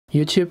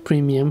YouTube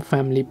Premium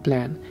Family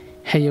Plan.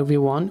 Hey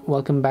everyone,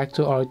 welcome back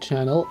to our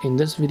channel. In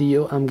this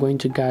video I'm going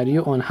to guide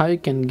you on how you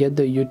can get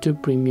the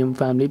YouTube Premium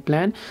Family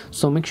Plan,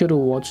 so make sure to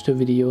watch the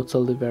video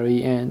till the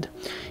very end.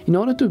 In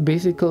order to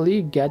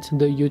basically get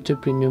the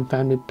YouTube Premium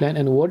Family Plan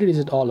and what is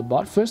it all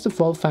about, first of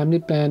all, Family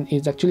Plan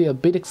is actually a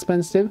bit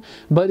expensive,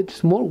 but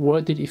it's more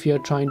worth it if you're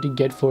trying to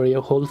get for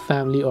your whole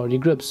family or your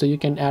group, so you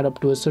can add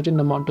up to a certain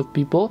amount of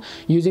people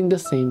using the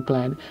same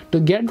plan. To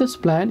get this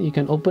plan, you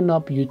can open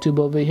up YouTube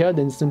over here,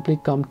 then simply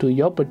come to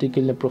your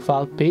particular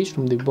profile page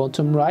from the bottom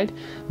right.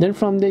 Then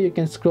from there you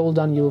can scroll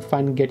down, you'll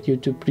find Get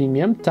YouTube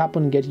Premium. Tap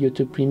on Get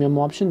YouTube Premium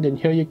option, then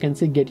here you can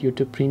see Get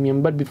YouTube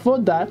Premium. But before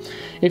that,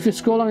 if you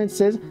scroll on, it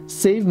says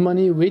save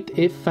money with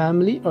a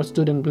family or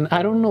student plan.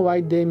 I don't know why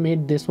they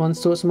made this one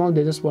so small.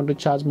 They just want to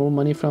charge more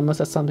money from us.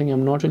 That's something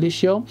I'm not really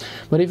sure.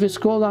 But if you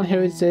scroll down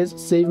here, it says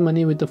save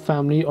money with a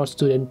family or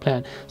student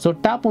plan. So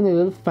tap on the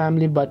little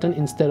family button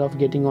instead of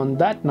getting on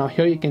that. Now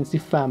here you can see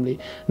family.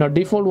 Now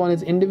default one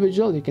is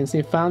individual, you can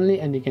see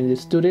family, and you can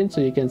see student. So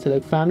you can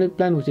select family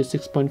plan, which is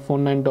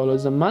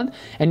 $6.49 a month,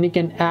 and you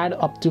can add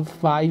up to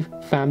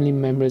 5 family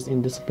members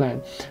in this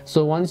plan.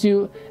 So once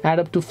you add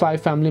up to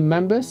 5 family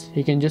members,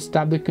 you can just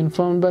tap the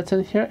confirm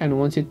button here, and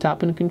once you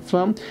tap and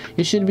confirm,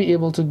 you should be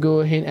able to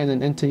go ahead and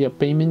then enter your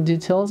payment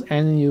details,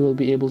 and you will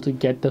be able to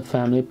get the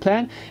family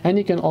plan. And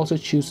you can also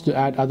choose to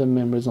add other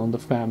members on the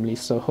family.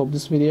 So hope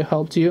this video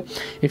helped you.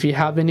 If you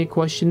have any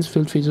questions,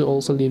 feel free to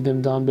also leave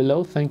them down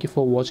below. Thank you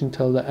for watching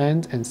till the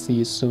end, and see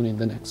you soon in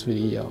the next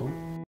video.